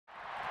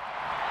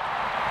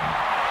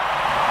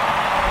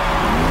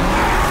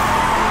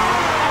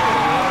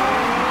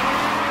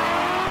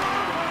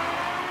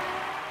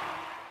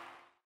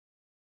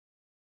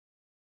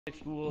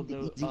rule of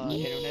the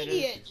internet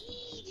is?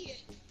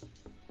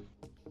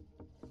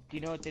 Do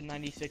you know what the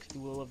 96th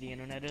rule of the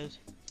internet is?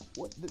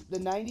 What, the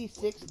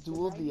 96th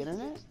duel of the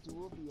internet?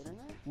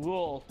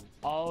 Rule.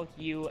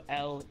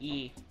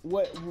 R-U-L-E.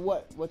 What's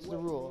the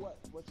rule?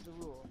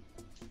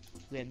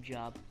 Rim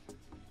job.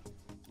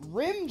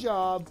 Rim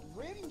job?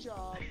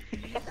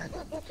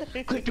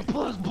 Click the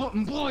pause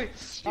button, boy!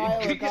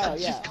 Kyle, yeah.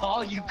 Just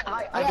call you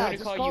Kyle. Yeah,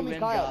 just call me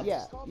Kyle.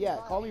 Yeah,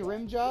 call me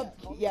Rim Job.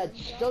 Yeah,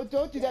 don't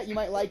do that. You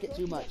might like it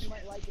too much.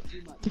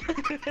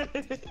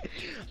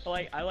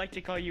 I like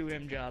to call you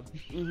Rim Job.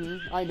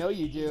 I know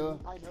you do.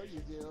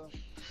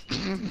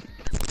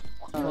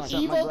 Evil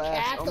Evil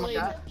cackling.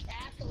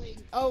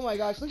 Oh my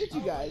gosh, look at you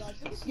guys.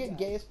 It's getting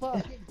gay as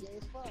fuck.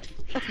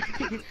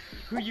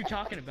 Who are you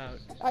talking about?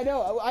 I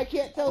know. I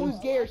can't tell who's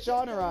gay or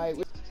Sean or I.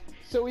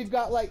 So we've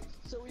got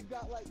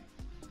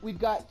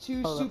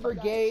two super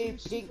gay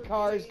pink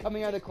cars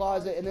coming out of the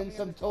closet, and then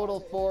some total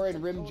foreign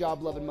rim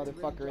job loving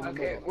motherfucker in the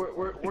middle.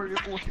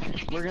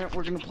 We're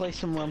gonna play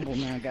some Rumble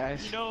now,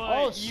 guys. You know what?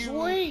 Oh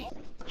sweet!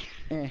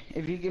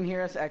 If you can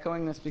hear us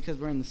echoing, that's because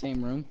we're in the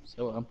same room.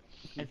 So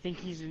I think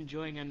he's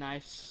enjoying a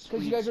nice.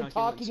 Because you guys are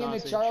talking into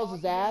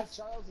Charles's ass.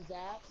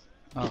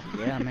 Oh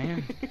yeah,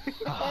 man.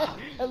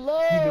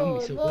 Hello. You know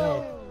me so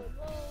well.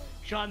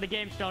 Sean, the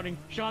game's starting.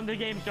 Sean, the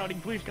game's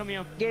starting. Please come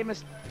here. Game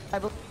is. I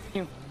believe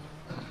you.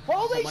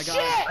 Holy Oh my shit!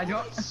 God. I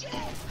don't.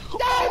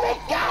 David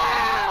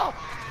Kyle!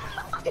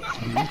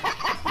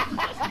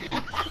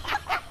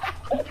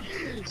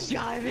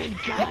 Simon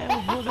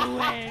Kyle for the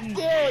win.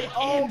 Dude,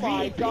 oh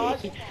my MVP.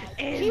 gosh! MVP.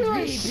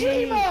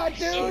 Hiroshima,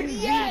 dude!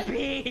 Yes!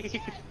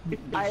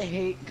 I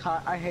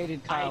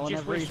hated Kyle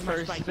just whenever he wish my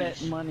first Spikies.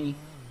 spent money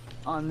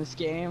on this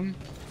game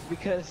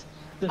because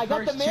the I got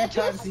first the two Mantis?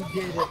 times he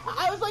did it,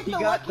 I was like he the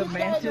got the luckiest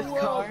guy in the Mantis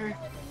world. car,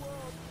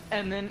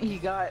 and then he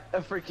got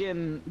a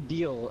freaking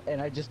deal,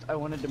 and I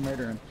wanted to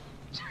murder him.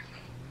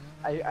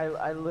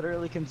 I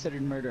literally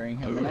considered murdering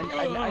him, and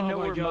I know oh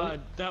my where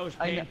God, that was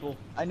painful.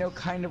 I know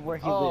kind of where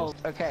he Oh.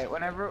 lives. Okay,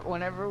 whenever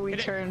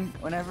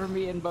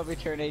me and Bubby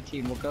turn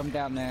 18, we'll come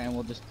down there and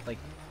we'll just like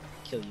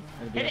kill you.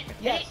 It'll be Hit okay. it.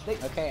 Yes,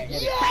 Okay, I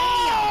get it.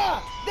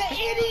 Yeah! The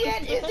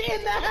idiot is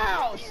in the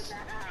house!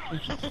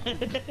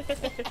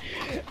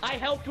 I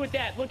helped with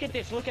that. Look at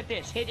this. Look at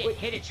this. Hit it.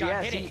 Hit it, Sean.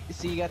 Yeah, Hit it.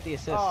 see, you got the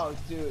assist. Oh,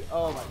 dude.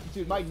 Oh my.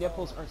 Dude, my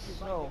nipples are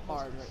so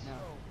hard right now.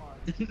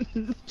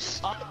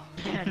 Oh,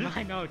 man,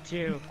 I know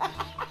too.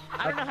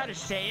 I don't know how to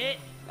say it.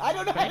 I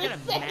don't know But how I got to a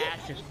say it.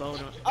 massive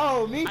boner.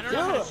 Oh, me I don't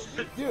know how too.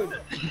 to Dude,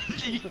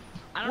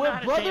 I don't We're know how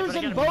to say it, brothers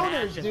but I and got a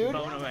boners, massive dude.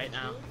 boner right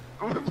now.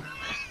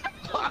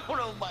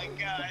 Oh my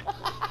god.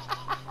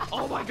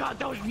 Oh my God,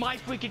 that was my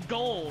freaking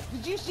goal.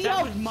 did you see That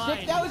how was sick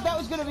mine. that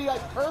was gonna be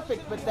like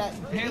perfect, but that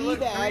Hey,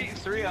 look, bag.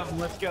 three of them.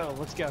 Let's go.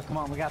 Come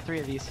on, we got 3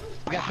 of these.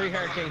 We got 3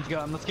 hurricanes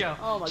going. Let's go.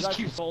 Oh my Just gosh.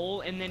 keep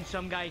goal, and then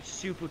some guy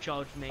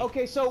supercharged me.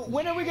 Okay, so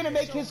when are we gonna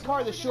make his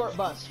car the short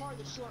bus?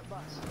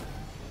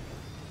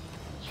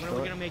 When are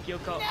we gonna make your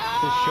call?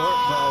 The short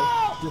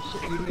bow. The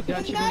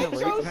Don't you mean the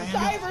Nitro rape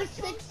van? Cyber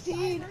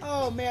 16.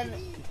 Oh man.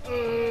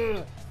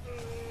 Ugh.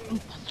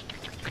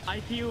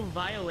 I feel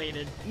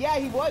violated. Yeah,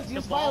 he was. He The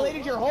just ball.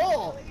 violated your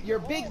hole. Your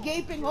big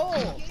gaping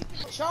hole.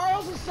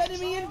 Charles is sending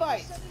me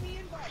invites.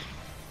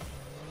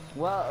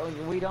 Well,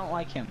 we don't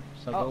like him,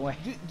 so go away.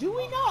 Do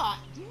we not?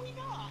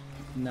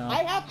 No.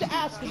 I have to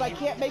ask because I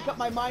can't make up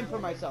my mind for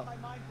myself.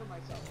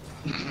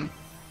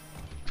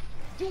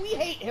 Do we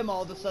hate him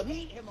all of a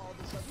sudden?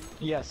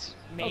 Yes.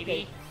 Maybe.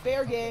 Okay,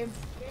 fair game.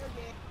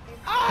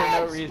 Ah,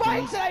 no reason.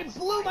 spikes and I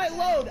blew my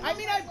load. I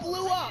mean, I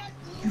blew up.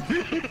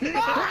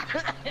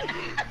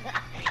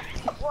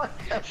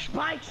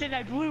 Spikes and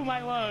I blew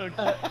my load.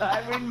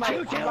 I mean, my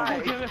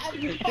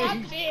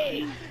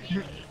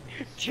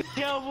Two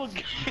terrible,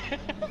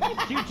 Fuck me.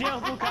 two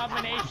terrible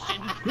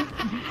combinations.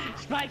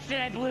 Spikes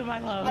and I blew my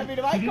load. I mean,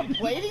 am I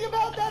complaining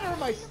about that or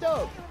am I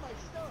stoked?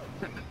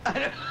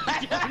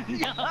 I don't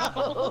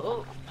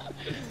know.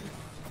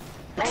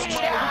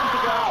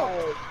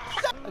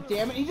 Oh,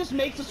 damn it, he just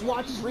makes us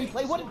watch his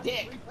replay. What a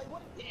dick.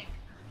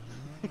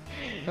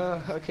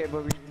 Okay,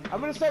 but I'm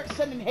gonna start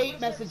sending hate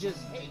messages.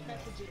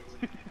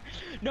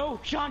 No,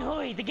 Sean,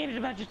 hurry! The game is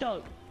about to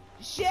start.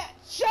 Shit!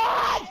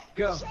 Sean!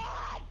 go.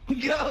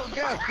 Go.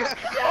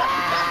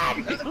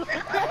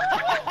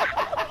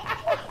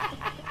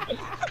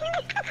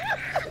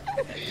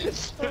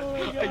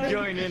 I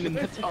join in and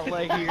that's all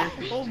I hear.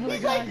 Oh my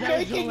He's God, like that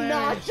was making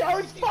hilarious.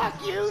 nachos.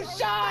 Fuck you,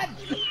 Sean!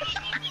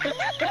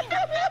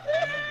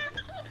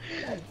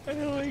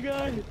 Oh my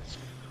God.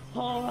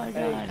 Oh my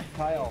God.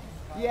 Kyle.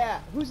 Yeah,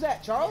 who's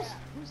that? Charles?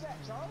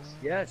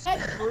 Yes.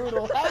 That's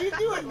brutal. How you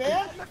doing,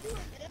 man?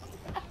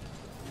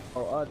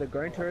 Oh, the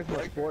Gran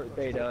Turismo Sport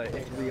beta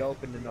is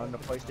reopened and on the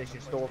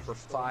PlayStation Store for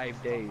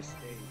 5 days.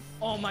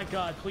 Oh my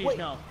God, please Wait.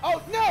 no.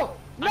 Oh no!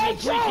 I mean,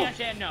 please Nitro! yes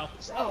and no.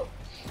 Oh.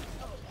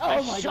 I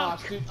Oh my suck.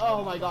 gosh, dude.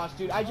 Oh my gosh,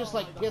 dude. I just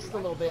like pissed a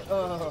little bit.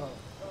 Ugh.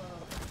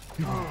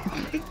 Dude,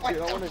 I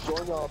want to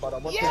join y'all, but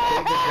I'm not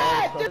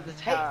Yeah! the Dude,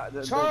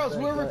 hey, Charles,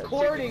 we're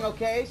recording,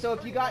 okay? So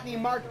if you got any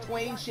Mark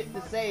Twain shit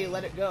to say,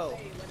 let it go.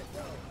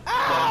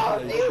 Ah!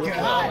 You Oh,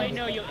 got I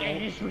know you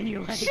Ennis when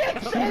you let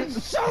chips it go. and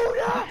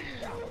soda!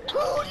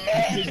 Who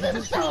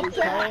needs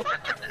something?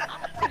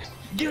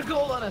 Get a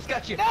goal on us,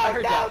 got you. No, I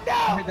heard that. no! I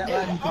heard that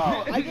last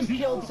Oh, I just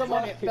killed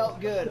someone, it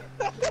felt good.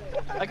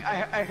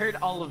 I heard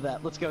all of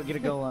that. Let's go get a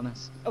goal on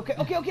us. Okay.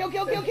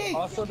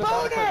 Also, the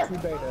Boner!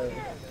 Battlefront 2 beta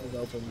is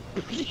open.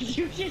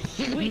 You just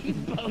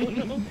swing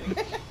Bono.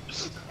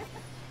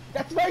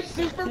 That's my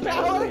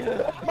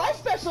superpower! My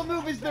special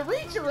move is the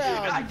reach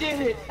around! I did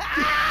it!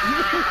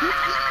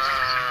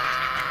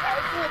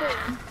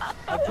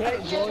 I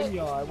can't join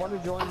y'all. I want to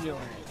join y'all.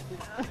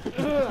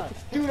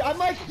 Dude, I'm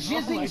like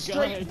jizzing my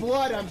straight God.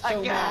 blood, I'm so I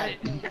got mad.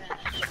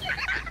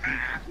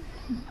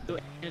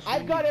 it.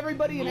 I've got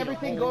everybody and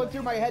everything going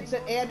through my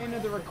headset and into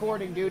the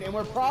recording, dude, and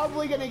we're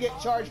probably gonna get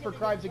charged for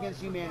crimes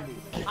against humanity.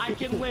 I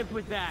can live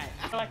with that.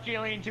 I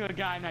ran into a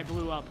guy and I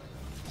blew up.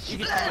 You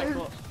can tell my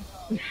book.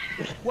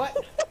 What?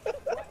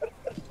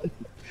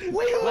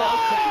 We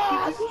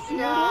lost!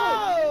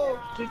 No!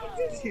 Did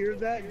you just hear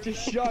that?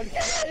 Just shot.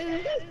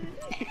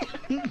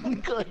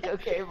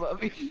 Okay,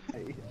 Bobby.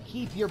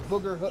 Keep your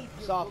booger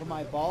hooks off of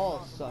my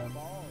balls, son.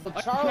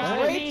 Charles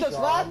Okay. raped us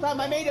last time.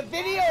 I made a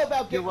video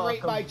about getting You're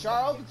raped by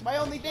Charles. It's my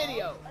only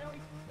video.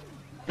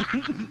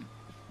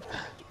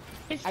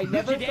 I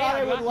never thought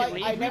I would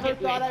like. I never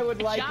thought I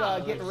would like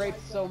getting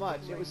raped so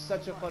much. It was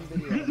such a fun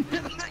video.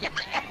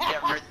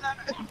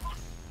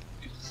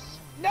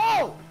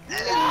 No!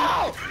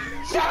 No!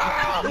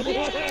 Charles!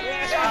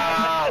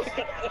 Charles!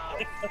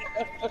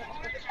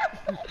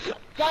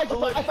 Guys,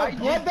 if a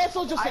blood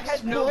vessel just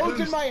explodes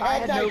in my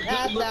head and I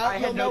pass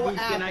out, you'll know what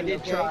happened. I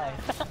did okay? try.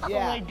 Oh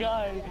Yeah. my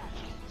god.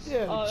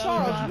 Dude, Oh, that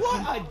Charles,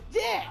 was what a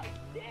dick!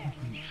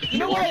 You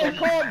know why they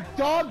call him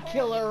Dog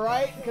Killer,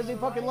 right? Because he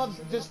fucking loves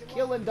just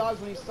killing dogs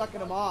when he's sucking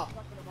them off.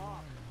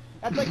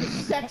 That's like a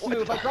sex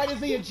move. Like right as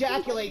he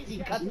ejaculates, he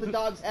cuts the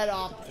dog's head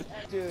off.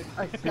 Dude,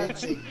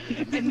 disgusting.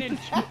 And then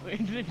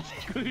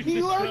screws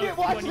He the learned it throat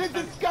watching 20 the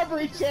times.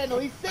 Discovery Channel.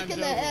 He's sick I'm in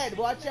the over. head.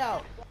 Watch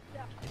out.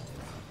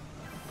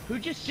 Who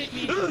just sent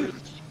me?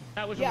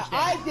 That was a Yeah, mistake.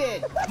 I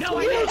did. No, I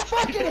You didn't.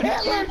 fucking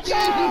Hitler,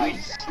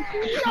 Charles!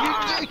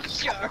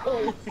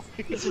 Charles! Look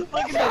at this!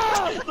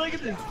 Look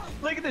at this!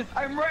 Look at this!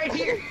 I'm right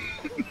here!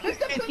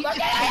 Look at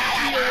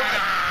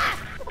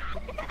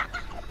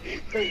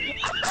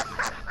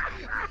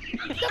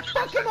What the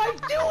fuck am I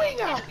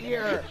doing out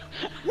here?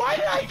 Why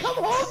did I come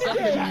home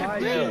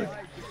today?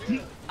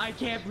 Dude, I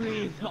can't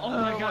breathe. Oh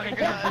my god, I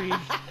can't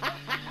breathe.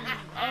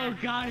 Oh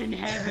God in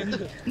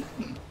heaven.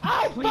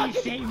 I Please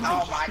fucking... save me.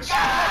 Oh my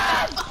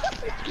god!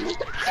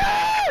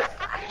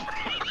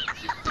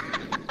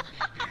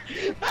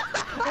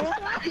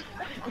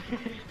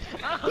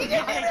 He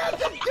didn't even have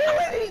to do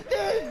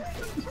anything!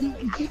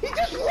 He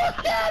just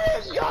looked at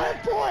it and got a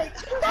point!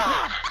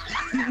 Stop!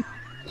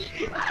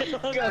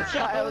 Go,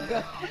 Kyle,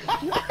 go!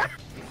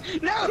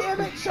 No!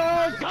 Damn it,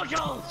 Charles! Go,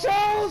 Joel.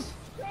 Charles!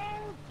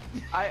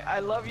 I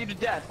love you to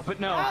death, but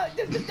no.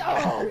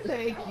 Oh,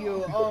 thank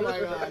you. Oh my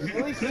god.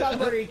 At least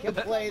somebody can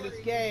play this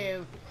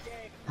game.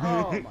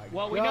 Oh my god.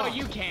 Well, we know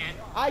you can't.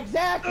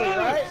 Exactly,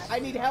 right? I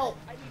need help.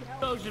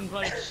 Explosion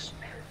place.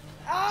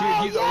 Oh, Dude,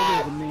 he's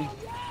yes! older than me.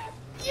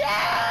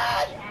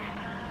 Yes!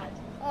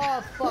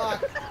 Oh,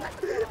 fuck.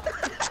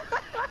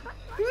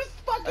 Who's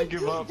fucking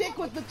give whose up. dick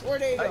was the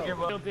tornado? I give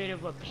A up. little bit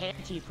of a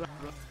panty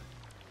problem.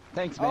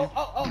 Thanks, man.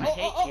 Oh. I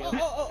hate you.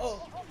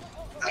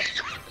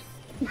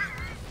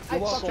 I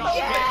welcome. fucking...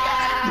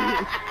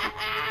 Yeah!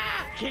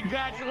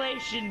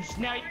 Congratulations.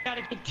 Now you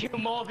gotta get 2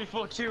 more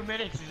before 2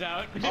 minutes is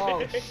out.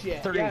 Oh, shit.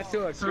 Yeah, do it.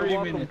 You're 3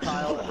 welcome, minutes.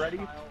 Kyle. Ready?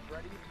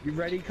 You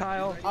ready,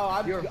 Kyle?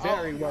 Oh, You're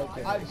very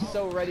welcome. I'm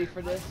so ready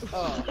for this.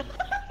 Oh.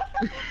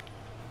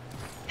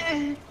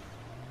 I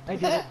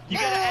did it. You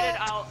gotta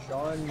edit out.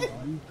 Sean, you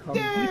come.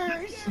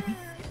 Douche!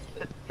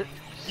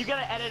 You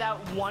gotta edit out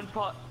one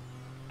part.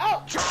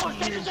 Oh! Charles,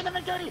 take this into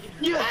the dirty.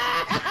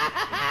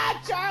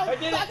 Charles,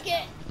 did suck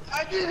it!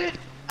 I did it!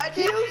 I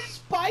did You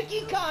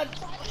spiky cunt!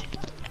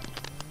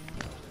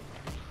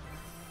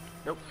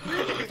 Nope.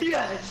 it!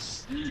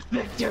 Yes!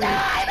 Victory!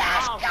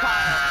 Oh,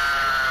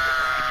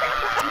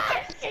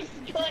 This is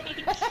good.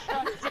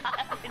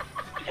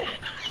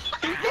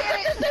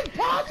 That is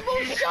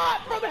impossible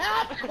shot from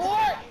half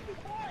court!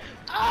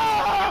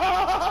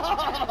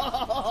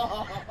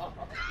 Oh!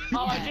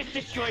 Oh, I just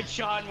destroyed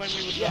Sean when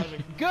we were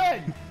driving.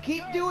 Good!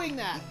 Keep doing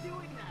that!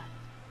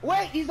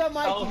 Wait, he's on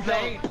my Oh, team.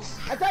 thanks!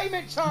 I thought you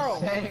meant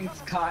Charles! Thanks,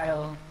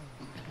 Kyle.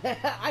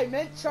 I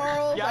meant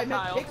Charles, Yeah, I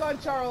meant Kyle. pick on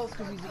Charles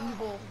because he's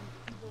evil.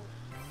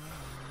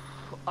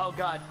 Oh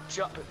God,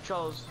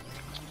 Charles.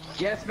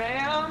 Yes,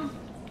 ma'am!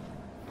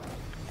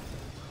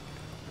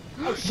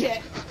 Oh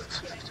shit!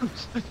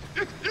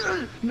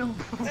 No.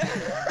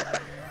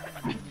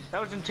 That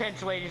was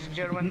intense, ladies and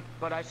gentlemen,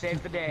 but I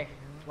saved the day,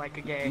 like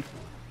a gay.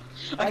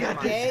 Like a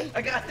got gay? this.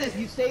 I got this!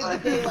 You saved the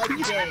day like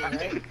a gay,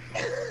 right?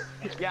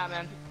 Yeah,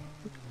 man.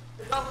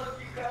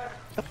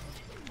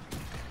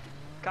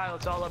 Kyle,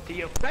 it's all up to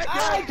you.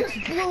 I just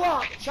blew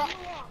up!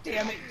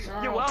 Damn it,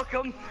 Charles! You're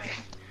welcome.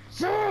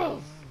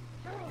 Charles!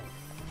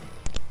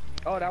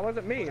 Oh, that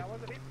wasn't me.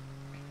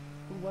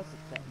 Who was it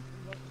then?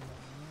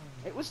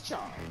 It was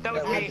Charles. That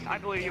was me. I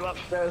blew you up.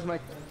 That was my.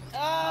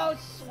 Oh,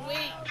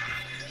 sweet.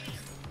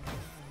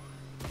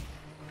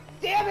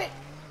 Damn it!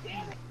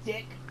 Damn it,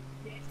 dick.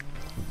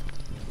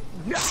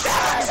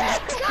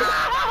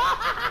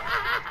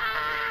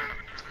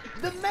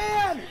 The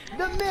man,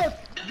 the myth,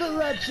 the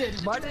legend.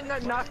 Why didn't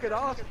that knock it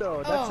off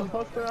though? That's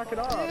supposed to knock it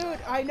off. Dude,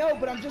 I know,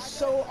 but I'm just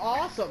so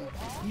awesome.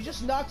 You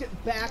just knocked it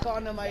back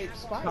onto my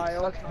spikes.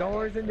 Kyle, the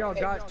only reason y'all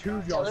got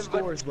 2 y'all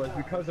scores was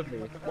because of me.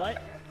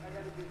 What?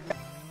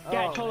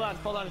 Guys, hold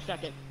on a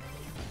second.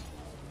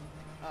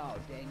 Oh,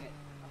 dang it.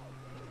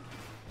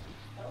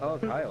 Oh,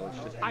 Kyle, it's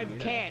just. I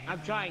can't.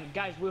 I'm trying.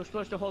 Guys, we were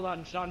supposed to hold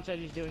on. Sean said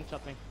he's doing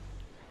something.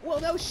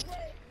 Well, no sh.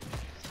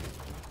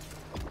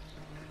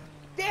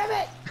 Damn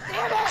it!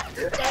 Damn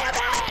it! Damn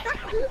it!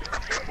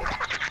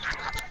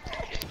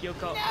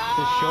 Yoko.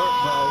 The short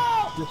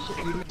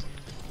bow.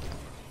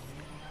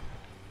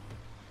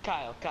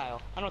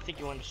 Kyle, I don't think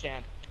you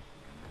understand.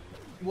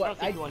 What? I don't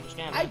think you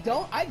understand.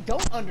 I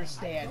don't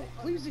understand.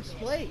 Please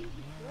explain.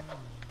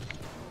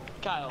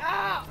 Kyle.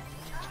 Ah!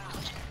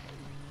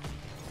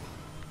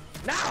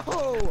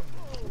 No!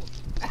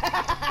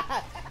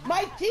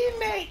 My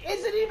teammate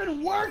isn't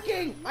even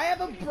working! I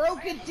have a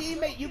broken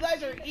teammate. You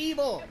guys are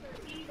evil.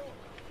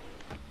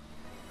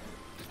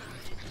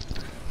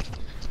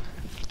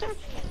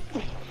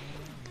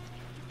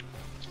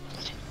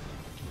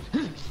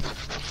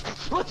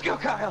 Let's go,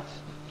 Kyle.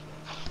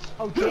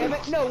 Oh, damn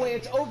it. No way,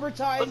 it's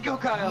overtime. Let's go,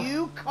 Kyle.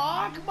 You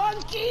cock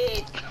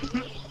monkey!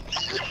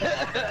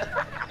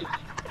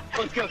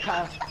 Let's go,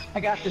 Kyle. I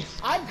got this.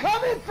 I'm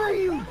coming for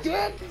you,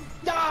 dick!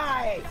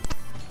 Die!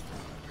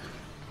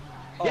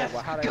 Oh, Yes,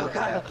 well, how'd I go, miss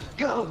Kyle. that?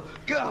 Go,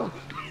 go.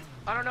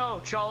 I don't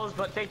know, Charles,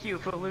 but thank you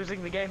for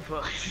losing the game for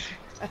us.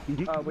 We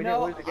didn't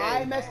No, lose the game.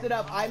 I messed it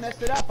up. I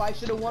messed it up. I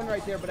should have won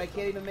right there, but I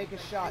can't even make a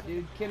shot,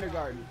 dude.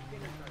 Kindergarten.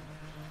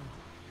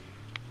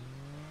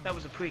 That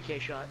was a pre-K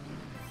shot.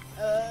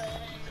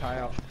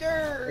 Kyle.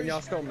 And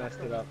y'all still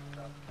messed it up.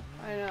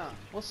 I know.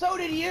 Well, so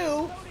did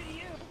you.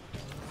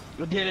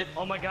 We did it.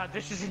 Oh my god,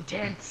 this is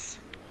intense.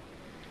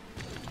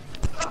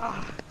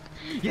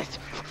 Yes.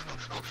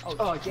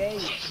 Oh, dang.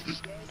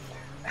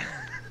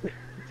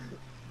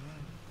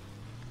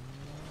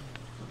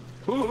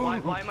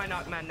 Why am I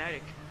not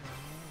magnetic?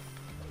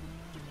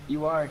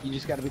 You are. You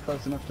just got to be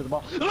close enough to the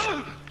ball.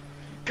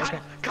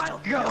 Kyle,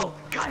 Kyle, go!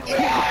 Kyle!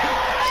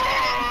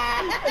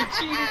 I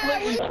cheated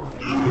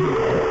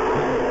lately.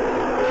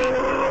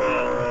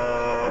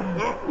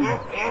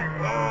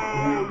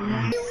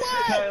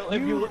 Kyle,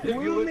 if you look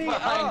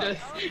behind us,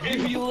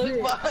 if you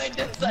look behind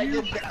us, I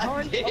did that. Son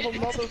of a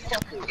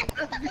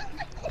motherfucker.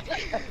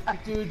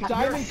 Dude,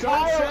 Diamond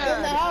Kyle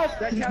in the house.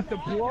 That you have to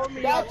blow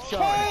me That's up,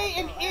 Sean. Kay,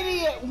 an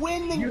idiot,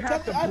 winning. You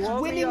have to That's blow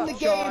me winning up, the game,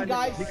 Sean,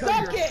 guys. because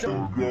Suck you're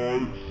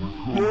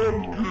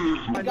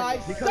it.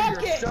 Guys, because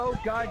suck you're it. so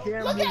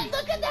goddamn Look weak.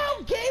 at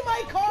how gay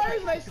my car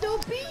is, and I still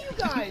beat you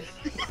guys.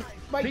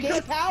 My gay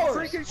Because powers.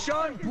 freaking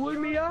Sean blew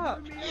me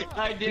up.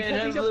 I did.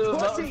 Because I he's a blew him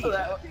up pussy. for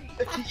that.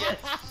 Yes.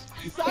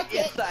 Suck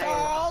Yes, it, I am.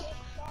 Charles.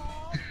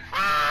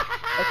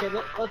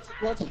 Okay,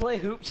 let's play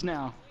hoops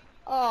now.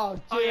 Oh,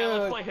 dude. Oh yeah,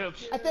 let's play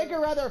hoops. I think I'd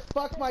rather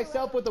fuck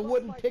myself with a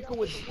wooden pickle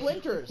with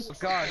splinters.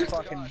 God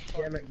fucking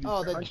damn it, you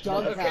Oh, the cunt.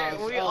 dunk Okay, house.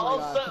 we Oh my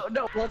God. also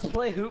no. Let's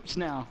play hoops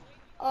now.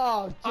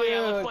 Oh, dude. Oh yeah,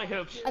 let's play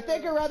hoops. I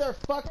think I'd rather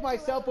fuck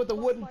myself with a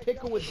wooden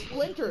pickle with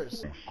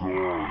splinters.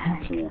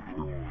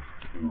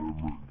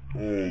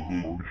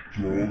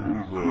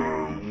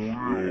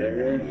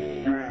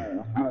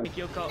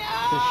 Yoko.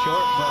 The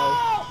short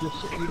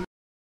bow.